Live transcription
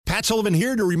Matt Sullivan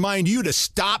here to remind you to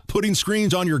stop putting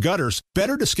screens on your gutters.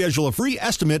 Better to schedule a free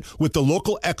estimate with the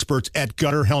local experts at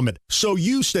Gutter Helmet so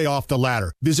you stay off the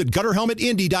ladder. Visit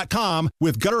GutterHelmetIndy.com.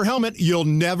 With Gutter Helmet, you'll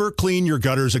never clean your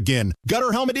gutters again.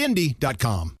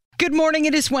 GutterHelmetIndy.com. Good morning.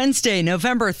 It is Wednesday,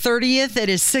 November 30th. It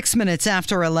is 6 minutes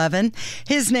after 11.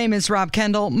 His name is Rob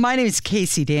Kendall. My name is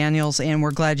Casey Daniels, and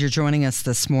we're glad you're joining us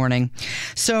this morning.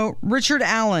 So, Richard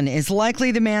Allen is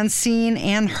likely the man seen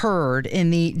and heard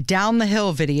in the Down the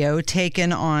Hill video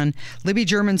taken on Libby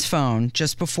German's phone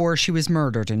just before she was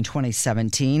murdered in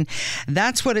 2017.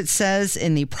 That's what it says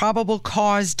in the probable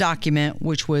cause document,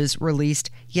 which was released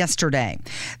yesterday.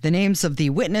 The names of the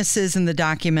witnesses in the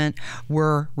document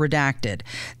were redacted.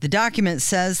 The document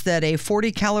says that a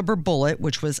 .40 caliber bullet,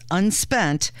 which was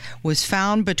unspent, was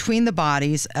found between the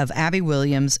bodies of Abby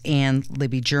Williams and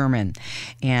Libby German,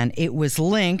 and it was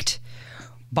linked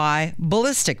by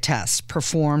ballistic tests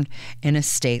performed in a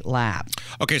state lab.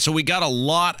 Okay, so we got a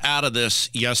lot out of this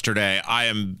yesterday.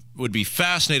 Would be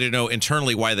fascinated to know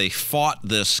internally why they fought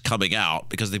this coming out,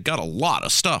 because they've got a lot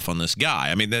of stuff on this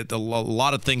guy. I mean, a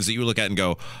lot of things that you look at and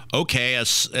go, okay,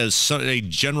 as a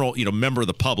general, member of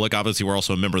the public, obviously we're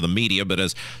also a member of the media, but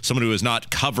as someone who has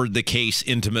not covered the case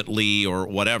intimately or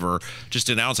whatever, just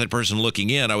an outside person looking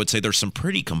in, I would say there's some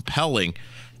pretty compelling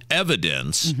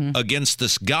evidence against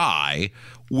this guy,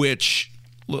 which,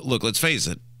 look, let's face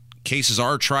it, cases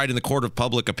are tried in the court of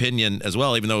public opinion as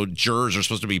well, even though jurors are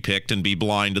supposed to be picked and be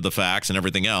blind to the facts and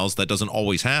everything else. That doesn't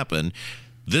always happen.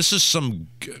 This is some,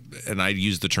 and I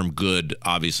use the term good,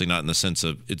 obviously not in the sense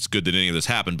of it's good that any of this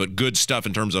happened, but good stuff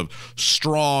in terms of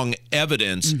strong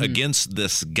evidence against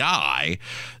this guy,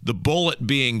 the bullet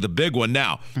being the big one.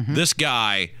 Now, this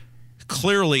guy,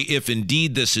 clearly, if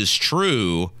indeed this is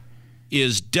true,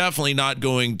 is definitely not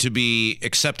going to be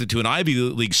accepted to an Ivy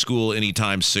League school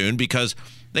anytime soon, because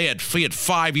he had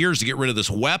 5 years to get rid of this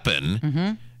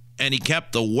weapon, and he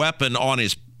kept the weapon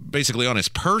basically on his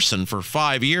person for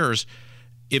 5 years.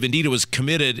 If indeed it was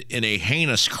committed in a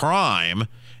heinous crime,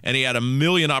 and he had a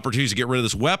million opportunities to get rid of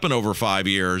this weapon over 5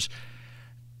 years,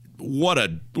 what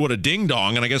a ding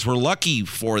dong. And I guess we're lucky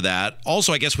for that.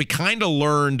 Also, I guess we kind of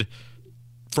learned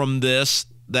from this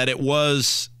that it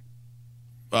was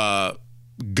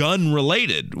gun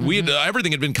related.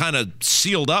 Everything had been kind of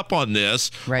sealed up on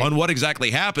this, on what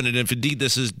exactly happened, and if indeed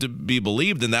this is to be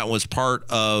believed, then that was part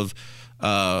of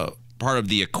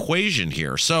the equation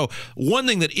here. So one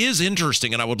thing that is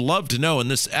interesting, and I would love to know,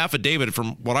 and this affidavit,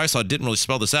 from what I saw, didn't really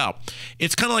spell this out.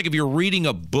 It's kind of like if you're reading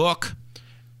a book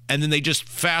and then they just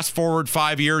fast forward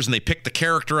 5 years and they pick the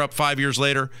character up 5 years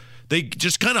later. They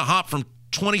just kind of hop from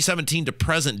 2017 to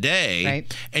present day,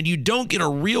 and you don't get a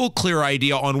real clear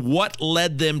idea on what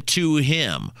led them to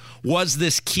him. Was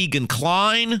this Keegan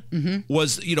Kline?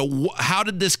 How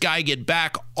did this guy get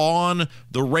back on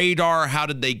the radar? How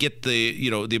did they get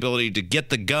the ability to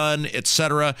get the gun,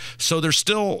 etc.? So there's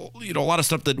still, a lot of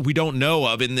stuff that we don't know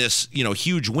of in this,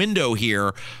 huge window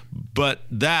here, but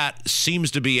that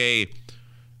seems to be a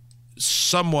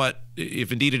somewhat,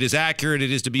 if indeed it is accurate,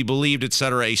 it is to be believed,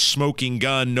 etc., a smoking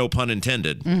gun, no pun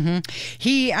intended.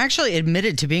 He actually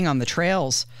admitted to being on the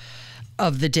trails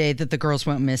of the day that the girls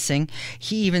went missing.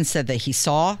 He even said that he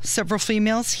saw several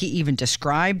females. He even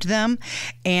described them.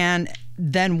 And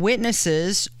then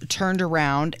witnesses turned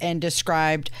around and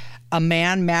described a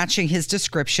man matching his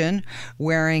description,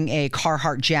 wearing a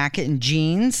Carhartt jacket and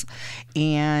jeans.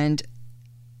 And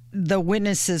the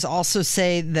witnesses also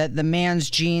say that the man's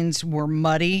jeans were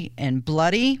muddy and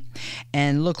bloody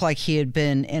and looked like he had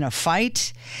been in a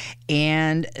fight.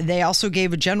 And they also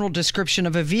gave a general description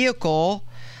of a vehicle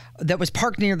that was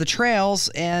parked near the trails,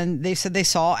 and they said they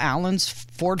saw Allen's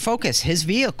Ford Focus, his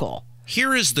vehicle.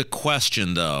 Here is the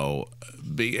question, though,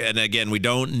 and again, we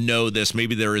don't know this.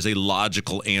 Maybe there is a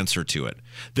logical answer to it.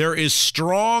 There is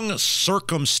strong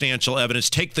circumstantial evidence.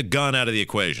 Take the gun out of the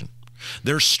equation.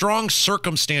 There's strong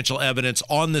circumstantial evidence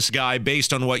on this guy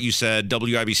based on what you said.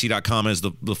 WIBC.com has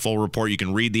the full report. You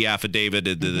can read the affidavit.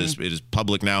 It is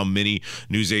public now. Many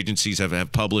news agencies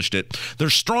have published it.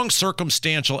 There's strong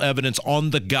circumstantial evidence on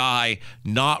the guy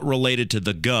not related to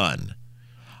the gun.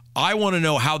 I want to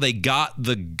know how they got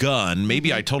the gun.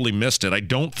 Maybe I totally missed it. I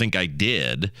don't think I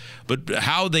did. But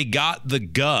how they got the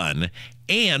gun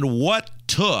and what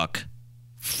took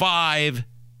 5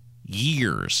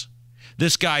 years.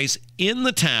 This guy's in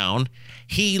the town.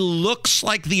 He looks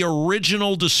like the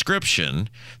original description.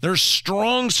 There's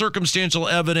strong circumstantial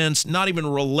evidence, not even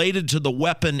related to the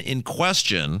weapon in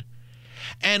question.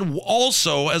 And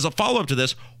also, as a follow-up to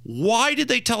this, why did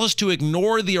they tell us to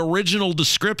ignore the original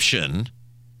description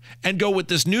and go with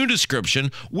this new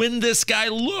description when this guy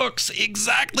looks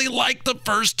exactly like the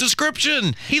first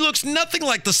description? He looks nothing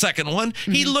like the second one.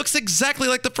 Mm-hmm. He looks exactly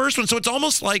like the first one. So it's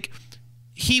almost like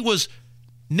he was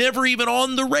never even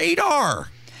on the radar.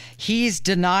 He's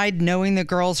denied knowing the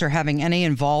girls or having any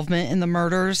involvement in the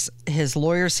murders. His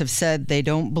lawyers have said they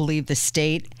don't believe the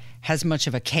state has much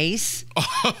of a case.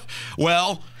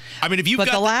 Well, I mean, if you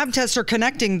the lab tests are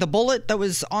connecting the bullet that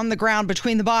was on the ground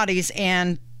between the bodies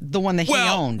and the one that he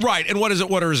owned. Right. And what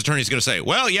are his attorneys going to say?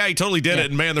 Well, yeah, he totally did it.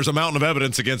 And man, there's a mountain of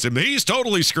evidence against him. He's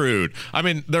totally screwed. I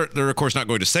mean, they're of course not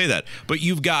going to say that. But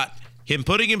you've got him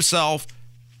putting himself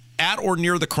at or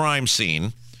near the crime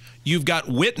scene. You've got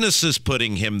witnesses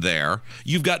putting him there.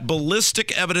 You've got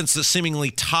ballistic evidence that seemingly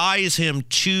ties him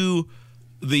to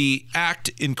the act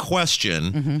in question.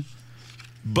 Mm-hmm.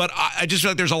 But I just feel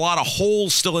like there's a lot of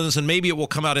holes still in this, and maybe it will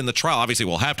come out in the trial. Obviously, it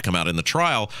will have to come out in the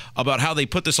trial about how they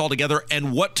put this all together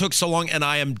and what took so long. And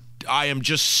I am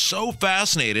just so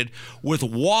fascinated with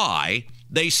why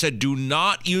they said do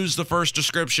not use the first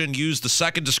description, use the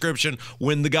second description,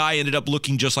 when the guy ended up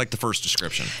looking just like the first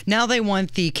description. Now they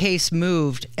want the case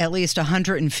moved at least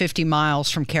 150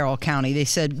 miles from Carroll County. They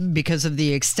said because of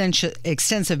the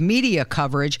extensive media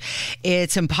coverage,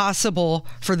 it's impossible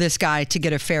for this guy to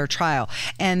get a fair trial.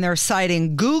 And they're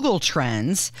citing Google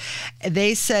Trends.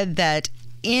 They said that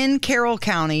in Carroll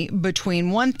County,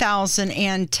 between 1,000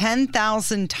 and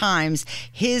 10,000 times,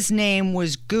 his name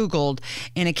was Googled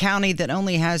in a county that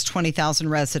only has 20,000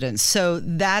 residents. So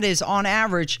that is, on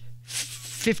average,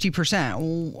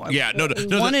 50%. Yeah, no,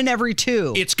 one in every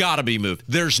two. It's got to be moved.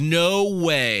 There's no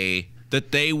way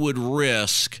that they would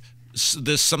risk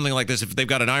something like this if they've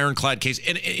got an ironclad case.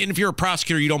 And if you're a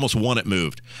prosecutor, you'd almost want it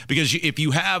moved. Because if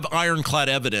you have ironclad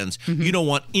evidence, mm-hmm. you don't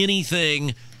want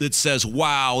anything that says,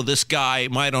 wow, this guy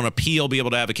might on appeal be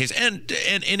able to have a case. And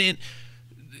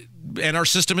our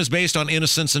system is based on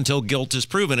innocence until guilt is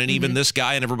proven. And even mm-hmm. this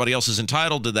guy and everybody else is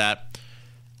entitled to that.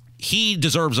 He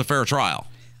deserves a fair trial.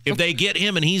 If they get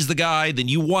him and he's the guy, then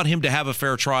you want him to have a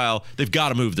fair trial. They've got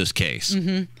to move this case.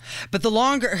 Mm-hmm. But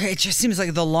it just seems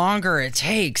like the longer it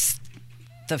takes,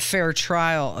 the fair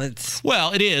trial.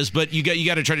 Well, it is, but you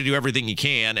got to try to do everything you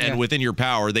can, and within your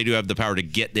power, they do have the power to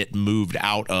get it moved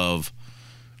out of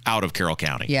Carroll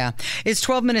County. Yeah. It's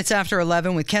 12 minutes after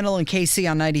 11 with Kendall and Casey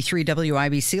on 93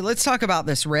 WIBC. Let's talk about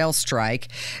this rail strike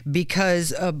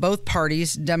because both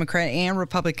parties, Democrat and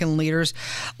Republican leaders,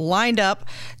 lined up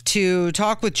to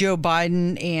talk with Joe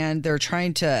Biden, and they're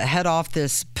trying to head off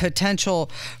this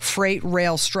potential freight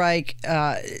rail strike.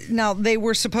 Now, they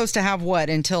were supposed to have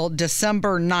until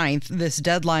December 9th, this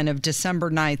deadline of December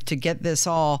 9th to get this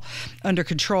all under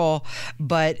control,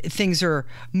 but things are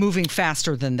moving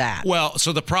faster than that. Well,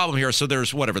 so the problem here, so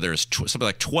there's something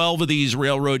like 12 of these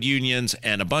railroad unions,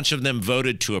 and a bunch of them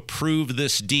voted to approve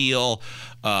this deal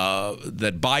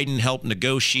that Biden helped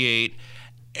negotiate,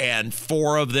 and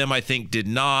 4 of them I think did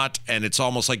not, and it's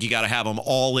almost like you got to have them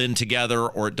all in together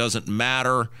or it doesn't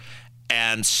matter.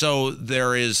 And so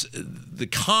the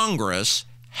Congress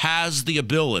has the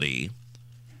ability,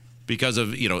 because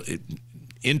of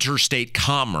interstate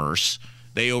commerce,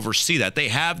 they oversee that. They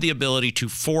have the ability to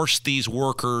force these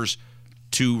workers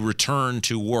to return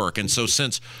to work. And so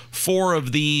since 4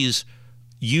 of these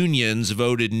unions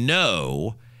voted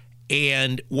no,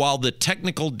 and while the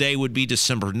technical day would be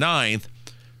December 9th,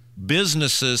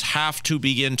 businesses have to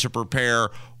begin to prepare.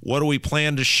 What do we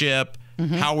plan to ship?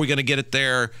 Mm-hmm. How are we going to get it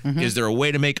there? Mm-hmm. Is there a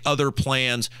way to make other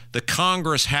plans? The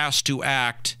Congress has to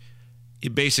act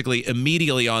basically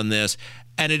immediately on this.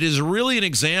 And it is really an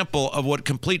example of what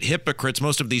complete hypocrites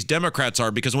most of these Democrats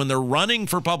are, because when they're running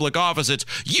for public office, it's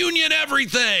union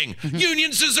everything. Mm-hmm.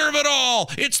 Unions deserve it all.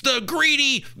 It's the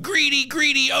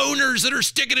greedy owners that are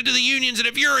sticking it to the unions. And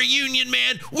if you're a union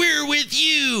man, we're with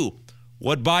you.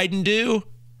 What Biden do?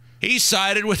 He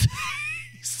sided with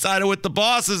the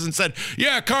bosses and said,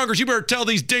 yeah, Congress, you better tell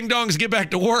these ding-dongs to get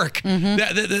back to work.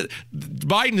 Mm-hmm.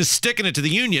 Biden is sticking it to the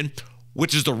union,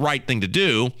 which is the right thing to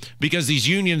do, because these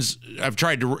unions have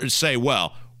tried to say,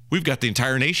 well, we've got the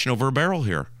entire nation over a barrel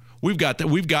here. We've got,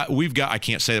 I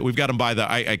can't say that. We've got them by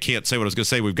I can't say what I was going to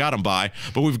say we've got them by,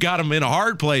 but we've got them in a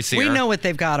hard place here. We know what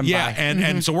they've got them by. Yeah,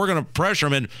 and so we're going to pressure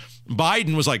them. And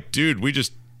Biden was like, dude,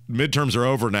 midterms are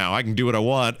over now. I can do what I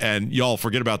want, and y'all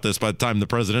forget about this by the time the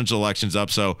presidential election's up,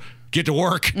 so get to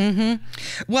work. Mm-hmm.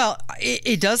 Well,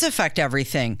 it does affect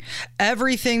everything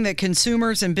that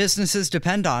consumers and businesses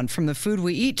depend on, from the food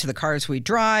we eat to the cars we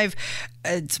drive.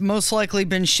 It's most likely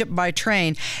been shipped by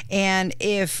train. And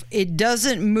if it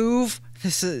doesn't move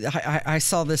I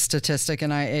saw this statistic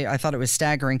and I thought it was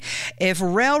staggering. If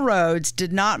railroads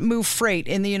did not move freight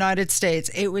in the United States,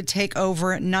 it would take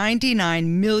over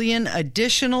 99 million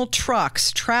additional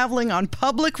trucks traveling on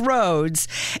public roads,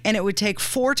 and it would take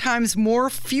 4 times more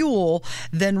fuel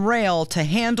than rail to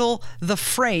handle the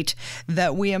freight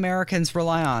that we Americans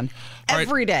rely on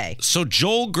every day. So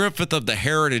Joel Griffith of the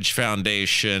Heritage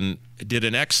Foundation did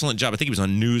an excellent job. I think he was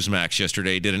on Newsmax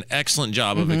yesterday. Did an excellent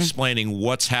job of explaining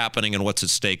what's happening and what's at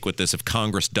stake with this if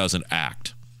Congress doesn't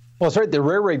act. Well, that's right. The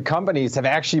railroad companies have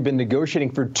actually been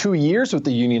negotiating for 2 years with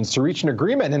the unions to reach an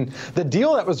agreement. And the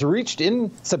deal that was reached in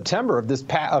September of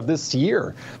this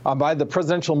year by the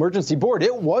Presidential Emergency Board,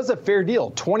 it was a fair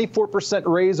deal. 24%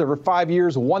 raise over 5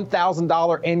 years,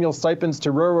 $1,000 annual stipends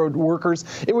to railroad workers.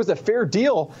 It was a fair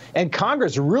deal. And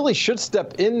Congress really should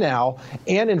step in now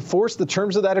and enforce the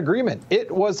terms of that agreement. It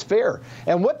was fair.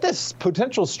 And what this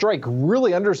potential strike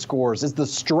really underscores is the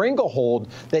stranglehold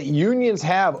that unions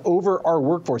have over our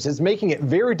workforce. Is making it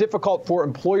very difficult for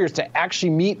employers to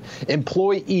actually meet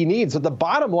employee needs. So the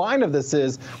bottom line of this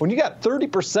is when you got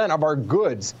 30% of our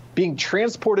goods being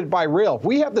transported by rail, if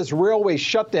we have this railway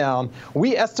shutdown,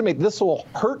 we estimate this will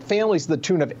hurt families to the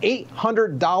tune of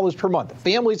 $800 per month,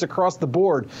 families across the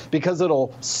board, because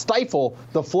it'll stifle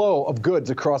the flow of goods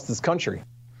across this country.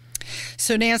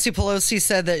 So Nancy Pelosi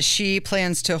said that she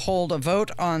plans to hold a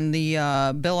vote on the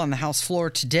bill on the House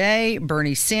floor today.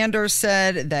 Bernie Sanders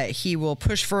said that he will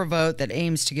push for a vote that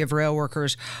aims to give rail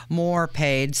workers more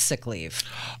paid sick leave.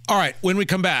 All right, when we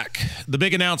come back, the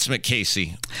big announcement,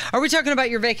 Casey. Are we talking about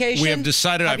your vacation? We have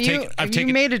decided. Have you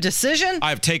made a decision?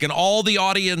 I've taken all the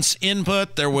audience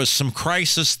input. There was some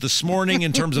crisis this morning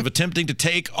in terms of attempting to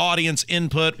take audience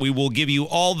input. We will give you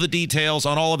all the details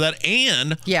on all of that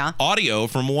and audio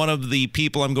from one of the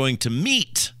people I'm going to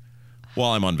meet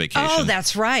while I'm on vacation. Oh,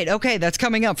 that's right. Okay, that's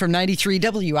coming up from 93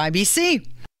 WIBC.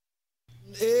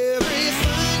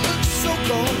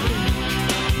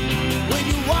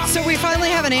 So we finally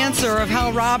have an answer of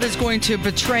how Rob is going to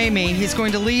betray me. He's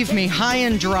going to leave me high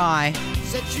and dry.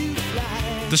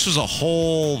 This was a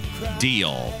whole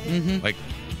deal.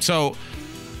 So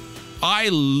I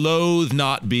loathe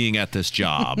not being at this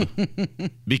job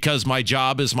because my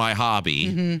job is my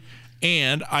hobby.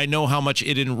 And I know how much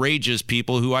it enrages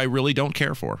people who I really don't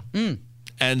care for.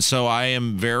 And so I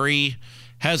am very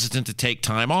hesitant to take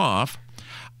time off.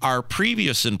 Our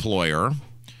previous employer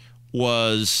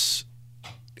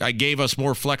gave us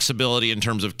more flexibility in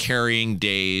terms of carrying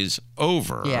days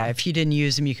over. Yeah, if you didn't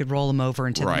use them, you could roll them over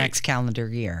into the next calendar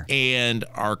year. And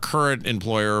our current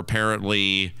employer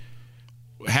apparently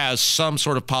has some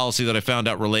sort of policy that I found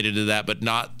out related to that, but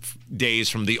not days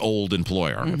from the old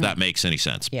employer, if that makes any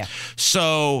sense. Yeah.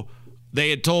 So they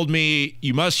had told me,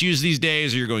 you must use these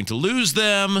days or you're going to lose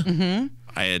them.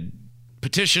 I had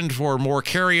petitioned for more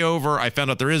carryover. I found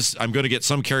out I'm going to get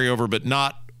some carryover, but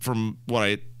not from what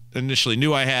I initially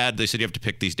knew I had. They said you have to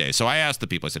pick these days. So I asked the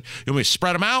people, I said, you want me to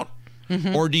spread them out?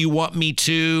 Or do you want me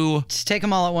to just take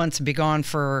them all at once and be gone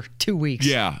for 2 weeks?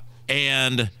 Yeah.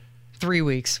 And 3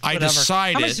 weeks. Whatever. I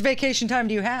decided. How much vacation time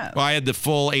do you have? Well, I had the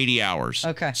full 80 hours.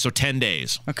 Okay. So 10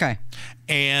 days. Okay.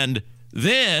 And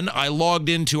then I logged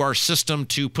into our system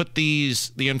to put the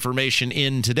information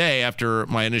in today after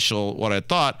my initial what I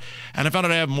thought, and I found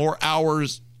out I have more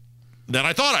hours than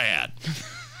I thought I had.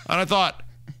 And I thought,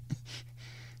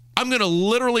 I'm going to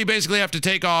literally basically have to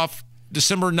take off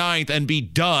December 9th and be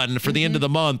done for the end of the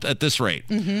month at this rate.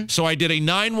 So I did a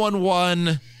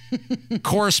 911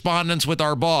 correspondence with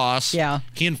our boss. Yeah.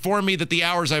 He informed me that the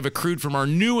hours I've accrued from our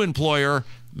new employer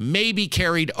may be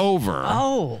carried over.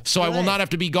 Oh. So good. I will not have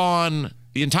to be gone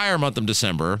the entire month of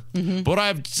December. But what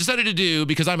I've decided to do,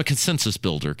 because I'm a consensus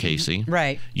builder, Casey.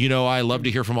 Right. You know, I love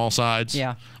to hear from all sides.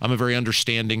 Yeah. I'm a very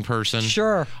understanding person.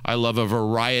 Sure. I love a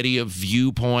variety of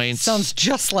viewpoints. Sounds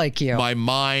just like you. My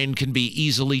mind can be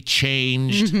easily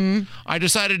changed. I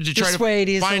decided to try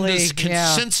to find this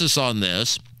consensus on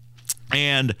this.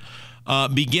 And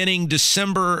beginning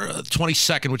December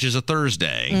 22nd, which is a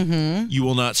Thursday, you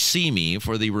will not see me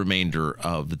for the remainder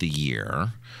of the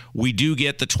year. We do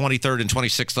get the 23rd and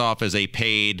 26th off as a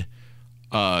paid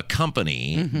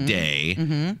company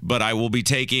day, but I will be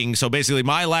taking, so basically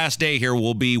my last day here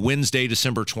will be Wednesday,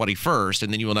 December 21st,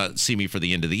 and then you will not see me for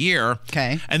the end of the year.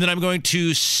 Okay. And then I'm going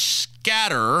to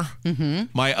scatter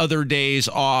my other days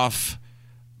off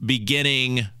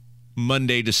beginning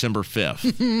Monday, December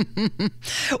 5th.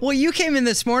 Well, you came in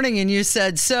this morning and you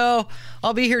said, so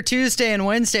I'll be here Tuesday and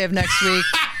Wednesday of next week.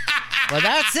 Well,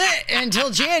 that's it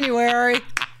until January.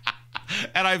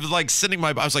 And I was like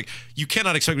I was like, you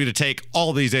cannot expect me to take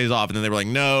all these days off. And then they were like,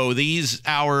 no, these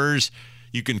hours,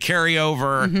 You can carry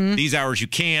over. These hours you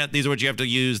can't. These are what you have to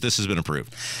use. This has been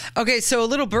approved. Okay, so a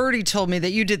little birdie told me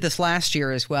that you did this last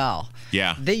year as well.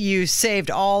 Yeah. That you saved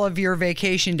all of your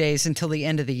vacation days until the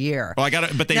end of the year. Well, I got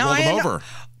it, but they rolled them over.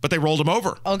 But they rolled them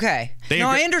over. Okay.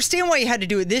 I understand why you had to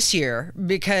do it this year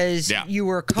because you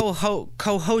were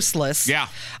co-hostless. Yeah.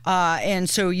 And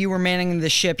so you were manning the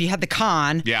ship. You had the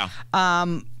con. Yeah.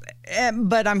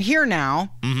 But I'm here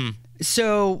now.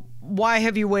 So why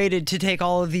have you waited to take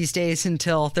all of these days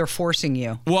until they're forcing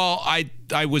you? Well, I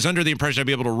was under the impression I'd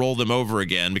be able to roll them over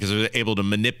again because I was able to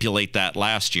manipulate that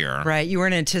last year. Right. You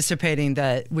weren't anticipating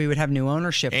that we would have new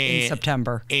ownership in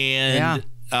September. And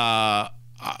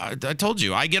I told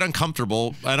you, I get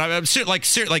uncomfortable, and I'm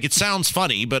like it sounds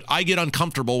funny, but I get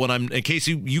uncomfortable when I'm, in case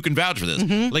you can vouch for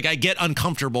this, like I get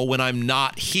uncomfortable when I'm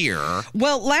not here.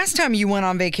 Well, last time you went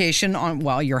on vacation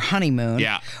on, your honeymoon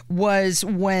was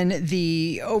when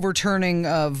the overturning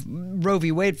of Roe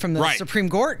v. Wade from the Supreme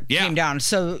Court came down.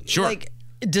 So,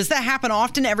 does that happen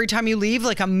often every time you leave?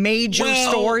 Like a major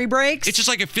story breaks? It's just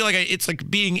like I feel like it's like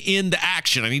being in the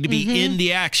action. I need to be in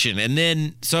the action. And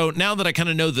then, so now that I kind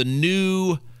of know the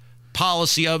new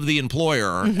policy of the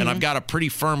employer and I've got a pretty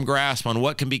firm grasp on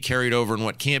what can be carried over and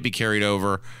what can't be carried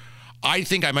over, I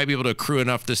think I might be able to accrue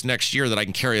enough this next year that I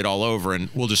can carry it all over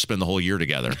and we'll just spend the whole year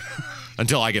together.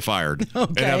 Until I get fired,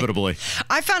 inevitably.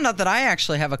 I found out that I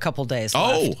actually have a couple days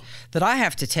left that I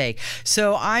have to take.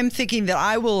 So I'm thinking that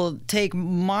I will take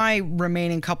my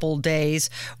remaining couple days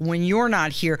when you're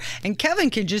not here. And Kevin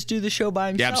can just do the show by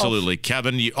himself. Yeah, absolutely.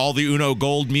 Kevin, all the Uno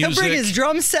Gold music. He'll bring his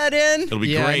drum set in. It'll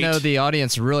be great. I know the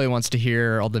audience really wants to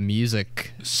hear all the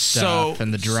music stuff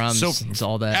and the drums and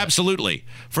all that. Absolutely.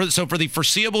 For the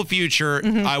foreseeable future,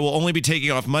 I will only be taking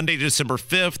off Monday, December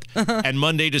 5th and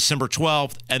Monday, December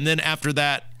 12th. And then after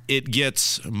that, it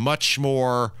gets much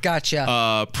more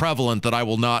prevalent that I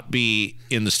will not be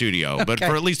in the studio. But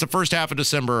for at least the first half of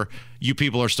December, you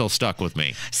people are still stuck with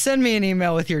me. Send me an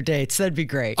email with your dates. That'd be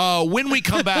great. When we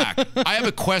come back, I have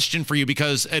a question for you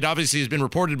because it obviously has been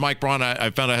reported. Mike Braun, I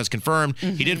found out, has confirmed.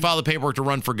 He did file the paperwork to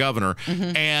run for governor.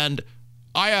 And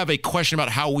I have a question about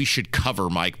how we should cover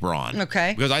Mike Braun.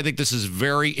 Okay. Because I think this is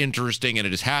very interesting and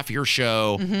it is half your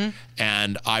show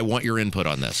and I want your input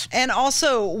on this. And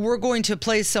also, we're going to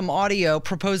play some audio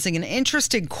proposing an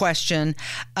interesting question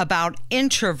about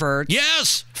introverts.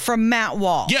 Yes. From Matt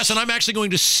Walsh. Yes, and I'm actually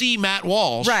going to see Matt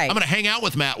Walsh. Right. I'm going to hang out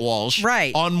with Matt Walsh.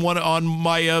 Right. On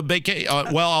my vacation.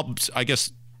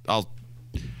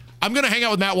 I'm going to hang out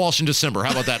with Matt Walsh in December.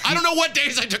 How about that? I don't know what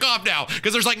days I took off now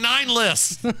because there's like 9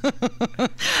 lists.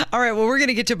 All right. Well, we're going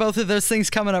to get to both of those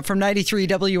things coming up from 93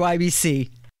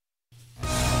 WIBC.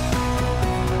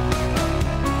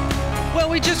 Well,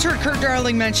 we just heard Kurt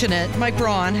Darling mention it. Mike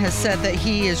Braun has said that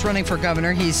he is running for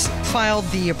governor. He's filed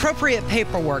the appropriate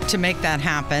paperwork to make that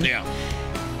happen. Yeah.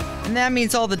 And that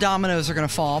means all the dominoes are going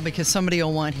to fall because somebody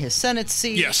will want his Senate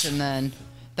seat. Yes. And then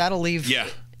that'll leave... Yeah.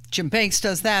 Jim Banks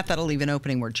does that. That'll leave an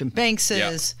opening where Jim Banks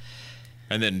is.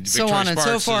 And then so Victoria on and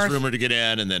Sparks so forth. is rumored to get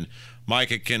in, and then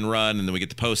Micah can run, and then we get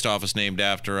the post office named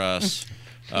after us.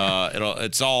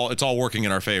 It's all working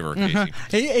in our favor, Casey.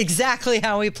 Exactly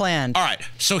how we planned. All right.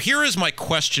 So here is my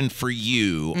question for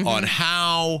you on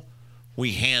how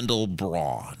we handle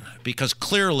Braun, because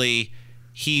clearly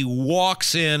he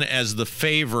walks in as the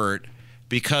favorite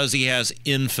because he has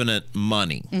infinite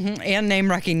money and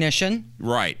name recognition.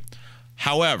 Right.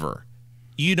 However,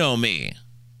 you know me.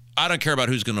 I don't care about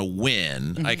who's going to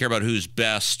win. I care about who's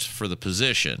best for the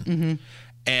position.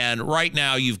 And right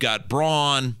now you've got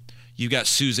Braun, you've got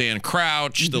Suzanne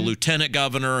Crouch, the lieutenant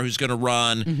governor who's going to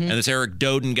run, and this Eric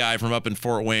Doden guy from up in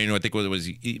Fort Wayne, who I think was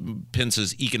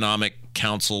Pence's economic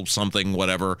council something,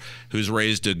 whatever, who's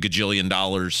raised $1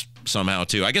 gajillion somehow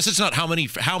too. I guess it's not how many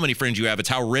friends you have, it's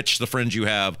how rich the friends you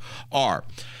have are.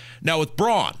 Now with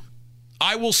Braun,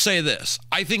 I will say this.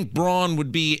 I think Braun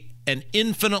would be an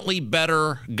infinitely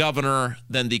better governor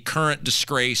than the current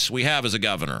disgrace we have as a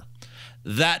governor.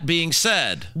 That being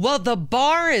said... Well, the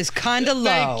bar is kind of low.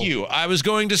 Thank you. I was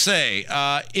going to say,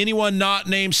 anyone not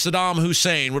named Saddam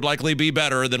Hussein would likely be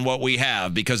better than what we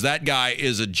have because that guy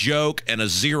is a joke and a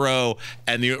zero,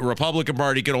 and the Republican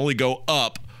Party can only go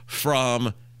up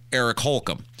from Eric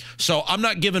Holcomb. So I'm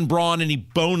not giving Braun any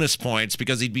bonus points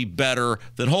because he'd be better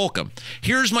than Holcomb.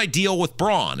 Here's my deal with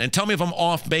Braun, and tell me if I'm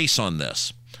off base on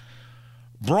this.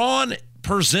 Braun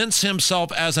presents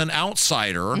himself as an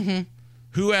outsider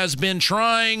who has been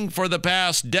trying for the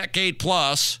past decade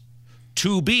plus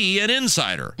to be an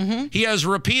insider. He has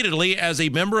repeatedly, as a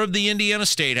member of the Indiana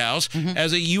State House,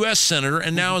 as a U.S. Senator,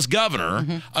 and now as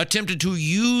governor, attempted to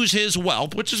use his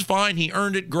wealth, which is fine. He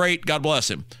earned it. Great. God bless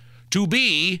him. To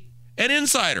be an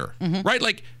insider, right?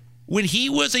 Like, when he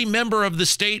was a member of the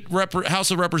state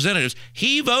House of Representatives,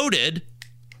 he voted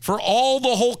for all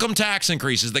the Holcomb tax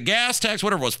increases, the gas tax,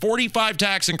 whatever it was, 45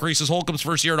 tax increases Holcomb's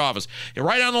first year in office.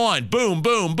 Right down the line, boom,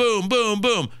 boom, boom, boom,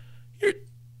 boom.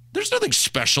 There's nothing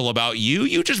special about you.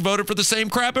 You just voted for the same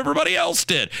crap everybody else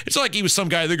did. It's like he was some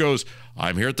guy that goes,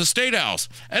 I'm here at the State House,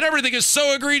 and everything is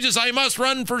so egregious, I must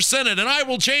run for Senate, and I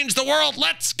will change the world.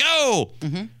 Let's go.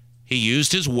 Mm-hmm. He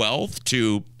used his wealth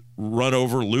to run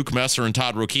over Luke Messer and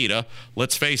Todd Rokita.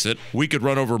 Let's face it, we could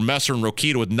run over Messer and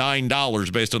Rokita with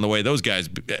 $9 based on the way those guys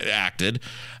acted.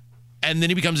 And then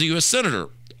he becomes a U.S. Senator.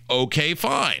 Okay,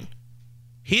 fine.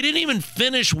 He didn't even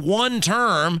finish one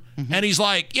term, and he's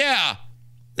like, yeah,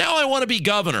 now I want to be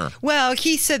governor. Well,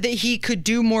 he said that he could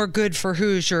do more good for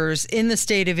Hoosiers in the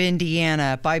state of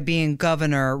Indiana by being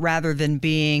governor rather than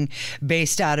being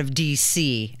based out of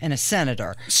D.C. and a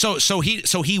senator. So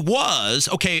he was,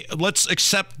 okay, let's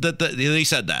accept that he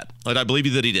said that. I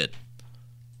believe that he did.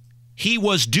 He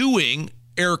was doing,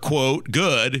 air quote,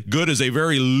 good. Good is a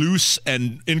very loose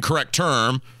and incorrect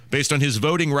term based on his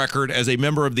voting record as a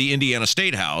member of the Indiana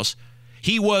State House.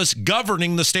 He was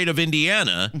governing the state of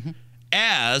Indiana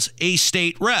as a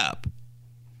state rep,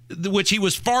 which he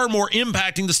was far more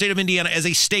impacting the state of Indiana as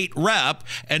a state rep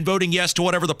and voting yes to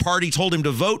whatever the party told him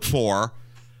to vote for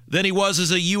than he was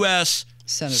as a U.S.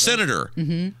 senator.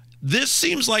 Mm-hmm. This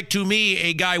seems like, to me,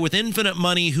 a guy with infinite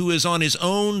money who is on his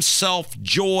own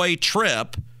self-joy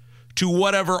trip to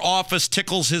whatever office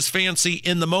tickles his fancy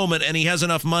in the moment, and he has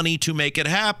enough money to make it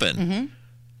happen. Mm-hmm.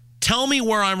 Tell me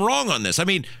where I'm wrong on this. I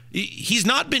mean, he's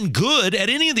not been good at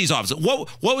any of these offices. What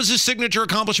was his signature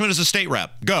accomplishment as a state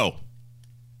rep? Go.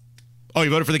 Oh, he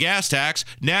voted for the gas tax.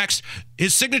 Next,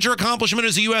 his signature accomplishment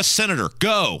as a U.S. senator.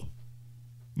 Go.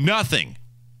 Nothing.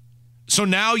 So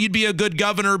now you'd be a good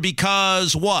governor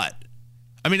because what?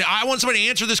 I mean, I want somebody to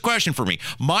answer this question for me.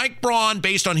 Mike Braun,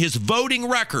 based on his voting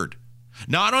record,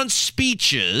 not on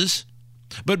speeches,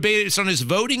 but based on his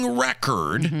voting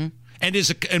record,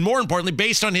 and more importantly,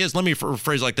 based on his, let me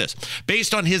phrase like this,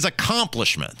 based on his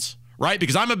accomplishments, right?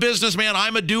 Because I'm a businessman,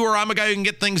 I'm a doer, I'm a guy who can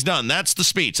get things done. That's the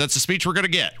speech. That's the speech we're going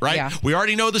to get, right? Yeah. We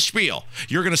already know the spiel.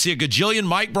 You're going to see a gajillion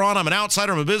Mike Braun. I'm an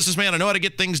outsider. I'm a businessman. I know how to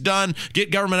get things done, get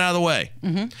government out of the way.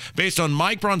 Mm-hmm. Based on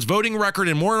Mike Braun's voting record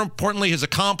and more importantly, his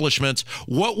accomplishments,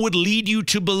 what would lead you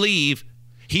to believe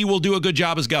he will do a good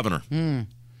job as governor?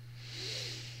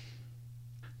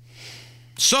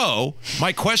 So,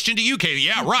 my question to you, Katie,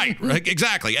 yeah, right,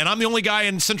 exactly. And I'm the only guy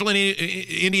in central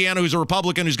Indiana who's a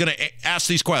Republican who's going to ask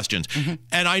these questions. Mm-hmm.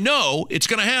 And I know it's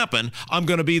going to happen. I'm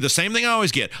going to be the same thing I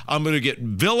always get. I'm going to get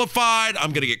vilified.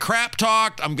 I'm going to get crap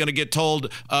talked. I'm going to get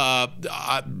told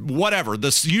whatever,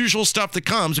 this usual stuff that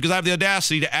comes because I have the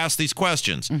audacity to ask these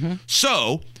questions. Mm-hmm.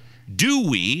 So, do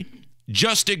we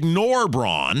just ignore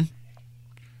Braun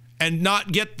and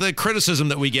not get the criticism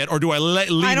that we get, or do I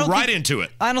lead right into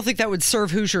it? I don't think that would serve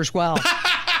Hoosiers well.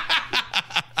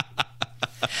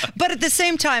 But at the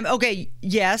same time, okay,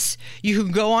 yes, you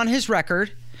can go on his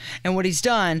record and what he's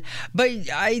done, but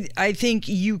I think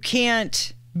you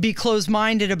can't be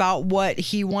closed-minded about what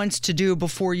he wants to do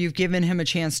before you've given him a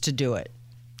chance to do it.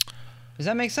 Does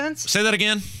that make sense? Say that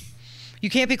again.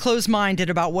 You can't be closed-minded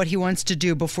about what he wants to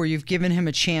do before you've given him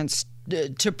a chance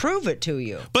to prove it to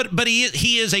you. But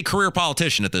he is a career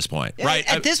politician at this point, right?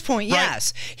 At this point,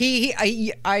 yes.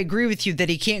 I agree with you that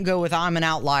he can't go with "I'm an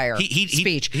outlier"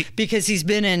 speech because he's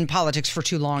been in politics for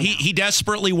too long. He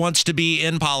desperately wants to be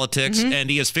in politics, and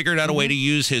he has figured out a way to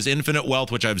use his infinite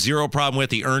wealth, which I have zero problem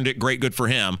with. He earned it. Great, good for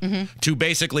him. To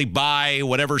basically buy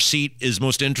whatever seat is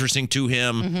most interesting to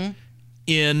him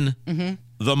in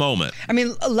the moment. I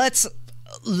mean, let's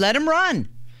let him run.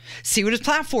 See what his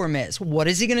platform is. What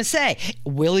is he going to say?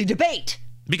 Will he debate?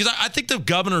 Because I think the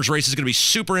governor's race is going to be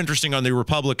super interesting on the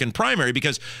Republican primary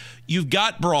because you've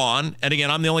got Braun, and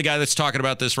again, I'm the only guy that's talking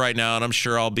about this right now, and I'm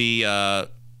sure I'll be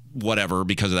whatever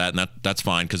because of that, and that's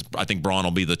fine because I think Braun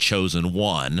will be the chosen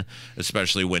one,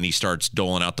 especially when he starts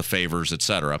doling out the favors,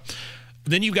 etc.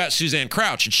 Then you've got Suzanne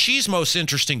Crouch, and she's most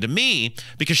interesting to me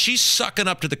because she's sucking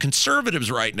up to the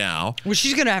conservatives right now. Well,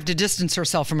 she's going to have to distance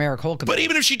herself from Eric Holcomb. But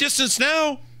even if she distanced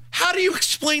now, how do you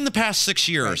explain the past 6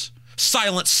 years? Right.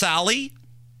 Silent Sally?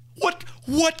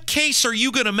 What case are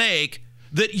you going to make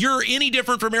that you're any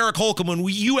different from Eric Holcomb when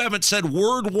you haven't said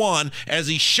word one as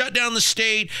he shut down the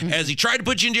state, as he tried to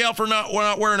put you in jail for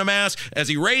not wearing a mask, as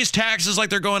he raised taxes like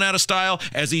they're going out of style,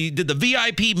 as he did the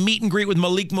VIP meet and greet with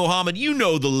Malik Muhammad? You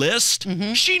know the list.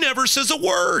 She never says a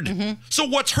word. So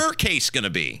what's her case going to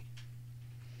be?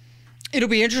 It'll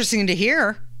be interesting to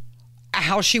hear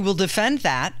how she will defend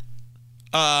that.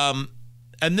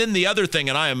 And then the other thing,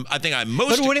 and I think I'm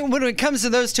most. But when it comes to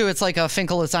those two, it's like a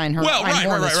Finkel is Einhorn. Well, right.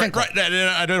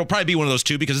 And it'll probably be one of those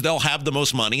two because they'll have the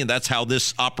most money, and that's how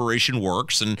this operation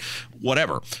works, and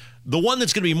whatever. The one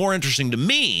that's going to be more interesting to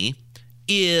me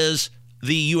is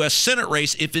the U.S. Senate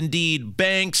race, if indeed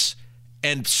Banks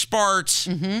and Spartz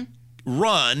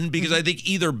run, because I think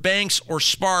either Banks or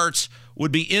Spartz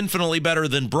would be infinitely better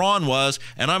than Braun was,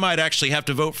 and I might actually have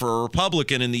to vote for a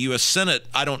Republican in the U.S. Senate.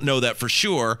 I don't know that for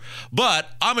sure, but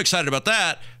I'm excited about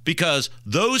that because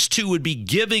those two would be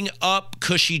giving up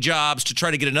cushy jobs to try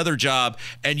to get another job,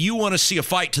 and you want to see a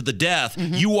fight to the death.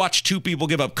 You watch two people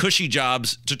give up cushy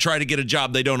jobs to try to get a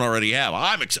job they don't already have.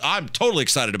 I'm totally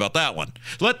excited about that one.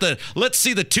 Let's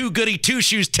see the two goody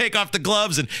two-shoes take off the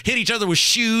gloves and hit each other with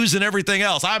shoes and everything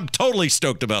else. I'm totally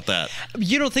stoked about that.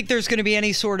 You don't think there's going to be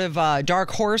any sort of dark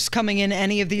horse coming in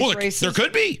any of these races? There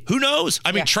could be. Who knows?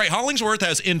 I mean, Trey Hollingsworth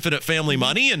has infinite family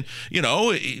money, and,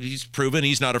 he's proven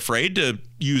he's not afraid to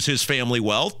use his family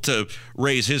wealth to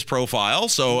raise his profile.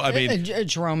 So, I mean...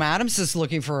 Jerome Adams is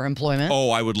looking for employment.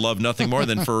 Oh, I would love nothing more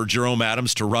than for Jerome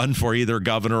Adams to run for either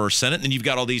governor or Senate. And then you've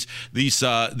got all these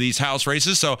House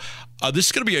races. So this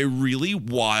is going to be a really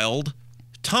wild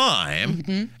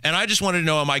time. And I just wanted to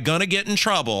know, am I going to get in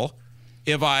trouble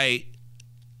if I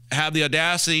have the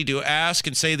audacity to ask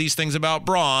and say these things about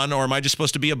Braun, or am I just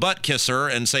supposed to be a butt kisser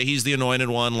and say he's the anointed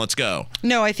one? Let's go.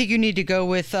 No, I think you need to go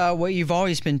with what you've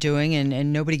always been doing,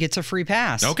 and nobody gets a free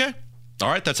pass. Okay. All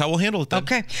right, that's how we'll handle it then.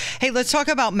 Okay. Hey, let's talk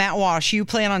about Matt Walsh. You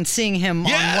plan on seeing him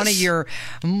on one of your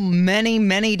many,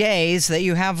 many days that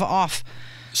you have off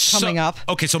coming up.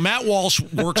 Okay, so Matt Walsh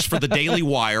works for the Daily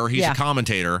Wire. He's a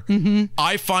commentator.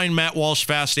 I find Matt Walsh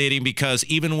fascinating because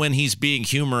even when he's being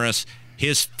humorous,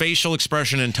 his facial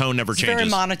expression and tone never changes. Very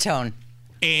monotone.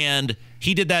 And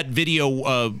he did that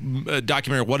video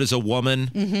documentary, What is a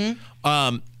Woman?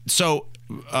 So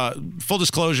full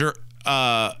disclosure,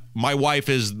 my wife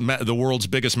is the world's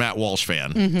biggest Matt Walsh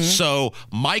fan. So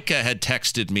Micah had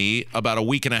texted me about a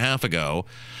week and a half ago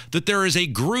that there is a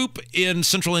group in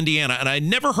central Indiana, and I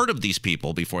never heard of these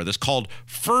people before this, called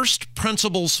First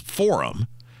Principles Forum.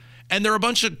 And they're a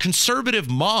bunch of conservative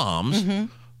moms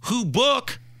who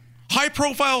book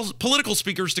high-profile political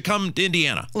speakers to come to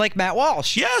Indiana. Like Matt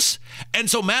Walsh. Yes. And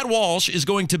so Matt Walsh is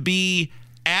going to be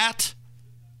at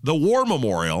the War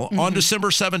Memorial on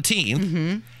December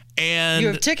 17th. And you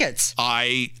have tickets.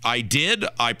 I did.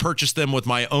 I purchased them with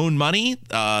my own money.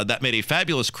 That made a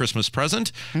fabulous Christmas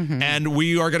present. And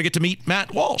we are going to get to meet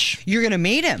Matt Walsh. You're going to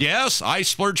meet him? Yes. I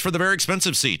splurged for the very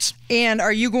expensive seats. And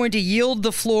are you going to yield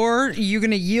the floor? Are you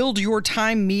going to yield your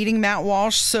time meeting Matt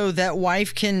Walsh so that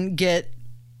wife can get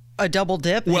a double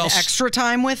dip and extra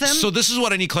time with him? So this is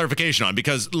what I need clarification on,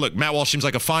 because look, Matt Walsh seems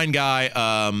like a fine guy.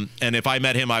 And if I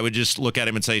met him, I would just look at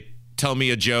him and say, tell me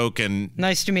a joke, and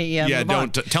nice to meet you. Yeah,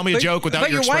 don't tell me a joke without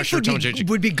your expression or tone changing.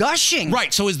 Would be gushing.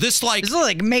 Right. So is this like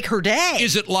make her day?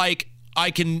 Is it like I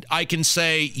can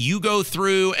say you go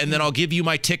through and then I'll give you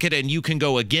my ticket and you can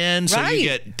go again, so you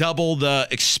get double the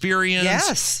experience?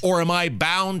 Yes. Or am I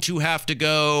bound to have to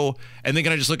go, and then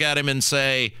can I just look at him and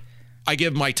say I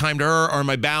give my time to her, or am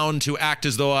I bound to act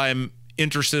as though I'm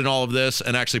interested in all of this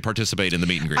and actually participate in the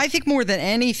meet and greet? I think more than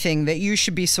anything that you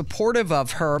should be supportive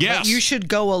of her, but you should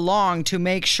go along to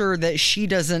make sure that she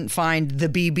doesn't find the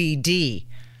BBD.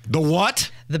 The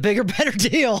what? The bigger, better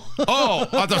deal. Oh,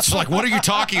 I was like, what are you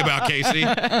talking about, Casey?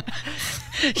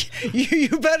 You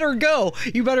better go.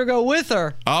 You better go with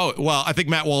her. Oh, well, I think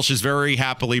Matt Walsh is very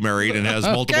happily married and has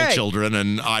multiple children,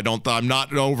 and I'm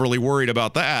not overly worried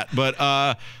about that.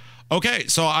 But okay,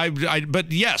 so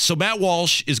so Matt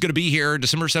Walsh is going to be here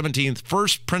December 17th.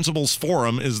 First Principles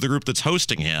Forum is the group that's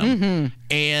hosting him.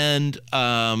 And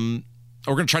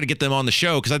we're going to try to get them on the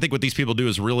show, because I think what these people do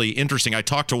is really interesting. I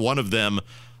talked to one of them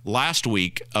last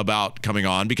week about coming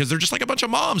on, because they're just like a bunch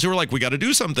of moms who are like, we got to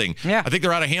do something. I think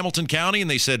they're out of Hamilton County, and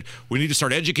they said, we need to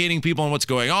start educating people on what's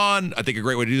going on. I think a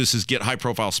great way to do this is get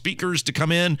high-profile speakers to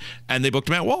come in, and they booked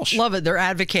Matt Walsh. Love it. They're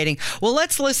advocating. Well,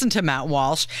 let's listen to Matt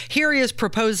Walsh. Here he is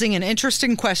proposing an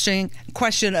interesting question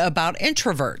about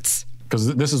introverts.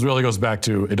 Because this really goes back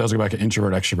to an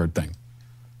introvert-extrovert thing.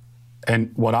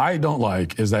 And what I don't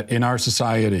like is that in our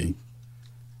society,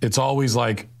 it's always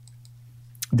like,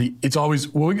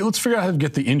 let's figure out how to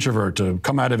get the introvert to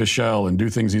come out of his shell and do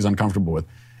things he's uncomfortable with.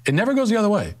 It never goes the other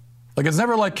way. Like, it's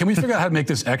never like, can we figure out how to make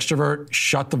this extrovert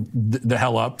shut the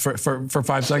hell up for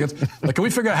 5 seconds? Like, can we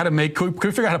figure out how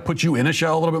to put you in a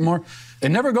shell a little bit more? It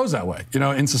never goes that way,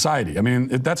 in society. I mean,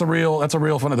 that's a real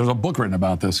fun. There's a book written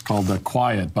about this called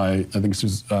Quiet by, I think,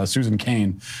 Susan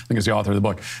Cain, I think is the author of the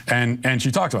book. And she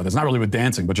talks about this, not really with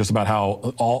dancing, but just about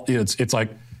how it's like,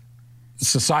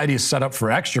 society is set up for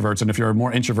extroverts, and if you're a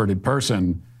more introverted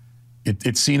person,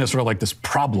 it's seen as sort of like this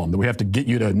problem that we have to get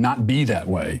you to not be that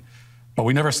way. But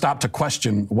we never stop to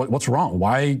question what's wrong.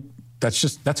 Why?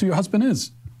 That's who your husband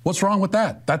is. What's wrong with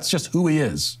that? That's just who he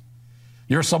is.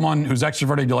 You're someone who's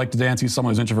extroverted, you like to dance. He's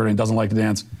someone who's introverted and doesn't like to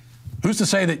dance. Who's to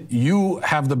say that you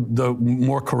have the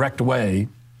more correct way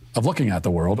of looking at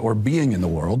the world or being in the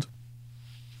world?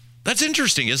 That's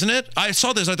interesting, isn't it? I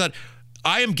saw this. I thought,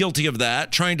 I am guilty of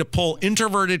that, trying to pull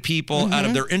introverted people out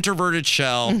of their introverted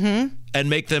shell and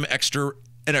make them an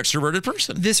extroverted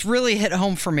person. This really hit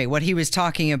home for me, what he was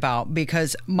talking about,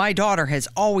 because my daughter has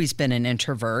always been an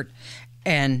introvert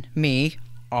and me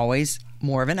always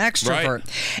more of an extrovert.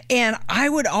 Right. And I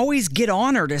would always get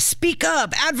on her to speak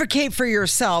up, advocate for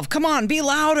yourself. Come on, be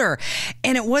louder.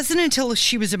 And it wasn't until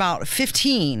she was about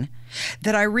 15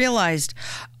 that I realized,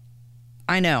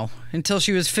 until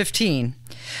she was 15,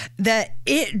 that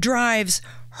it drives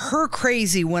her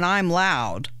crazy when I'm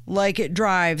loud, like it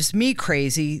drives me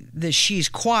crazy that she's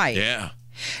quiet. Yeah.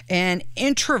 And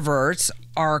introverts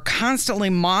are constantly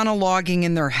monologuing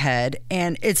in their head,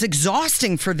 and it's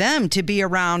exhausting for them to be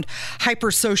around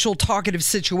hypersocial, talkative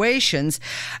situations,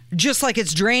 just like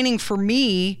it's draining for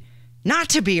me not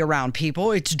to be around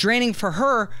people. It's draining for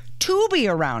her to be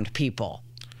around people.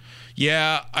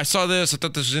 Yeah, I saw this. I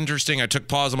thought this was interesting. I took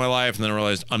pause in my life, and then I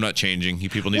realized I'm not changing. You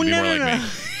people need to be more like me.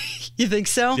 You think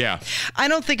so? Yeah. I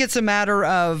don't think it's a matter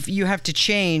of you have to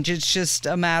change. It's just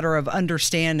a matter of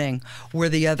understanding where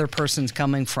the other person's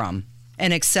coming from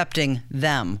and accepting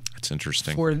them. That's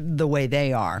interesting. For the way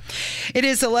they are. It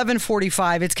is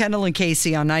 11:45. It's Kendall and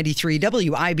Casey on 93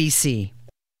 WIBC.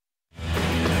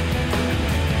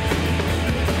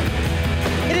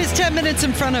 It is 10 minutes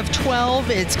in front of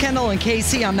 12. It's Kendall and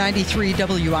Casey on 93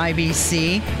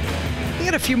 WIBC. You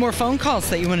got a few more phone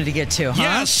calls that you wanted to get to, huh?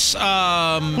 Yes.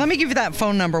 Let me give you that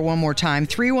phone number one more time,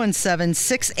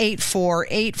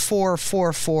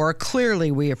 317-684-8444.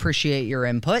 Clearly, we appreciate your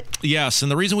input. Yes,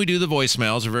 and the reason we do the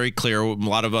voicemails are very clear. A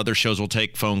lot of other shows will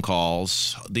take phone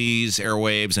calls. These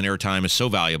airwaves and airtime is so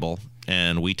valuable,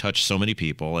 and we touch so many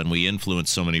people, and we influence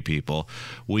so many people.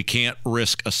 We can't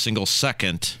risk a single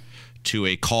second to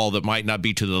a call that might not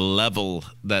be to the level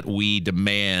that we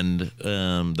demand,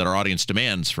 that our audience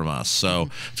demands from us. So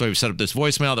that's why we've set up this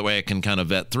voicemail. That way I can kind of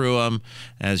vet through them.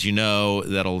 As you know,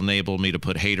 that'll enable me to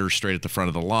put haters straight at the front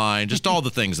of the line. Just all the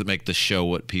things that make this show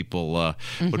what people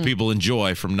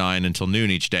enjoy from 9 until noon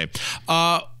each day.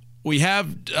 We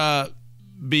have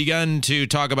begun to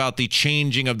talk about the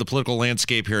changing of the political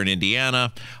landscape here in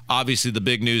Indiana. Obviously, the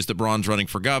big news that Braun's running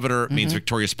for governor means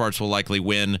Victoria Sparks will likely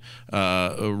run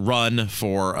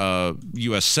for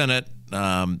U.S. Senate,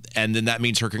 and then that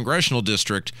means her congressional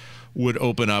district would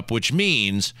open up, which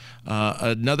means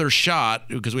another shot,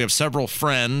 because we have several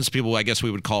friends, people I guess we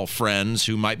would call friends,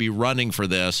 who might be running for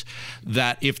this,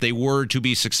 that if they were to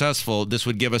be successful, this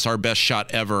would give us our best shot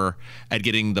ever at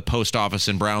getting the post office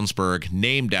in Brownsburg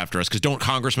named after us. Because don't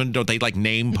they like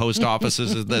name post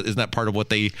offices? Isn't that part of what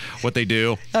they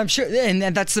do? I'm sure, and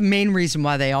that's the main reason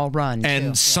why they all run.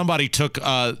 And somebody took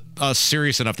us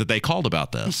serious enough that they called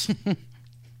about this.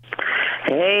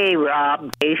 Hey,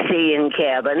 Rob, Casey, and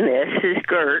Kevin. This is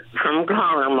Gert from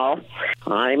Carmel.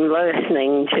 I'm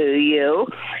listening to you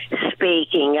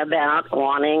speaking about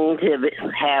wanting to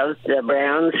have the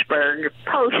Brownsburg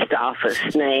post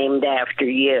office named after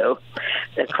you.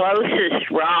 The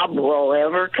closest Rob will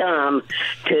ever come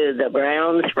to the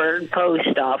Brownsburg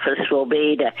post office will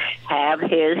be to have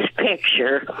his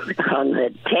picture on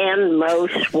the 10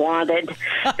 most wanted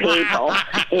people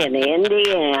in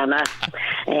Indiana,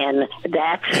 and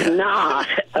that's not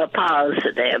a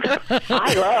positive.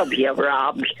 I love you,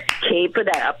 Rob. Keep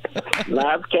it up.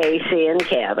 Love, Casey and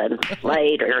Kevin.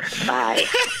 Later. Bye.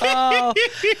 Oh,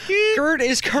 Gert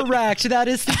is correct. That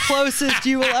is the closest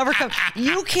you will ever come.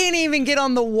 You can't even get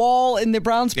on the wall in the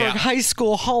Brownsburg High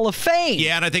School Hall of Fame.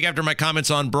 Yeah, and I think after my comments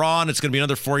on Braun, it's going to be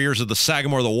another 4 years of the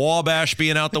Sagamore, the Wabash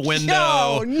being out the window.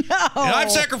 No. And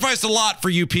I've sacrificed a lot for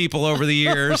you people over the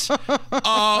years.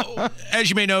 As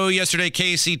you may know, yesterday,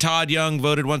 Casey, Todd Young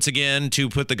voted once again to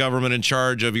put the government in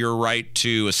charge of your right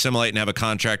to assimilate and have a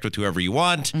contract with whoever you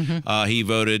want. He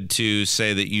voted to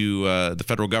say that the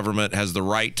federal government has the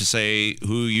right to say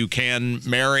who you can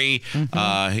marry.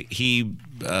 He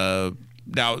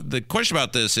Now, the question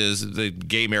about this is the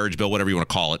gay marriage bill, whatever you want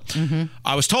to call it. Mm-hmm.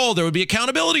 I was told there would be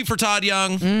accountability for Todd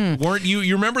Young. Weren't you?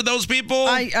 You remember those people?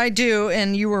 I do,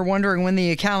 and you were wondering when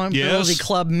the Accountability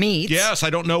Club meets. Yes, I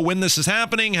don't know when this is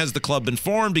happening. Has the club been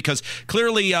formed? Because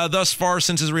clearly, thus far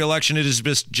since his reelection, it has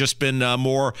just been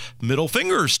more middle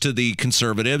fingers to the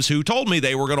conservatives who told me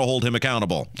they were going to hold him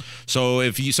accountable. So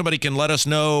if somebody can let us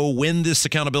know when this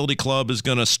Accountability Club is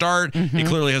going to start, it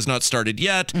clearly has not started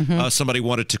yet. Somebody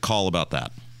wanted to call about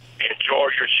that. Enjoy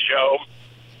your show,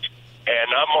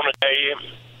 and I'm going to tell you,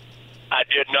 I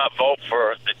did not vote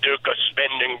for the Duke of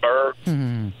Spendenberg.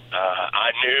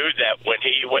 I knew that when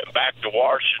he went back to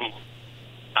Washington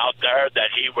out there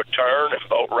that he would turn and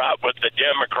vote right with the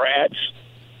Democrats.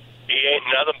 He ain't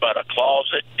nothing but a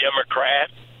closet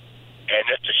Democrat, and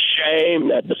it's a shame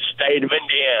that the state of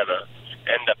Indiana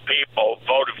and the people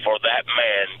voted for that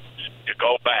man to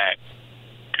go back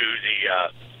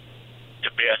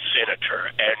to be a senator,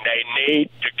 and they need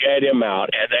to get him out,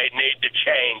 and they need to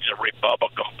change the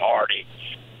Republican Party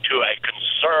to a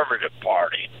conservative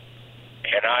party.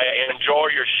 And I enjoy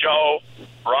your show,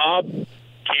 Rob.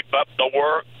 Keep up the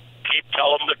work. Keep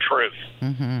telling the truth.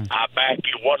 I back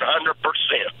you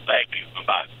 100%. Thank you.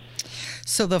 Bye.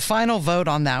 So the final vote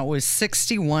on that was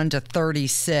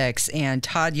 61-36, and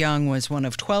Todd Young was one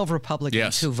of 12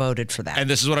 Republicans who voted for that. And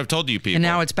this is what I've told you people. And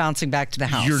now it's bouncing back to the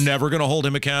House. You're never going to hold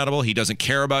him accountable. He doesn't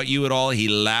care about you at all. He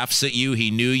laughs at you. He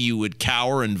knew you would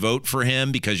cower and vote for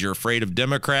him because you're afraid of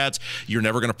Democrats. You're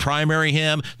never going to primary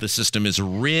him. The system is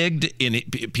rigged in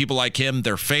people like him,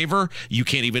 their favor. You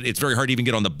can't even, it's very hard to even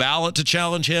get on the ballot to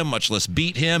challenge him, much less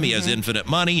beat him. He has infinite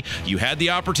money. You had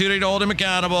the opportunity to hold him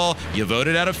accountable. You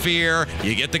voted out of fear.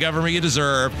 You get the government you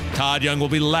deserve. Todd Young will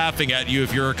be laughing at you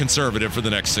if you're a conservative for the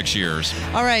next 6 years.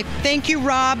 All right. Thank you,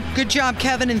 Rob. Good job,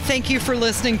 Kevin. And thank you for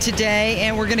listening today.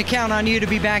 And we're going to count on you to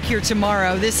be back here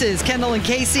tomorrow. This is Kendall and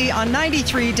Casey on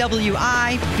 93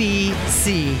 WIBC.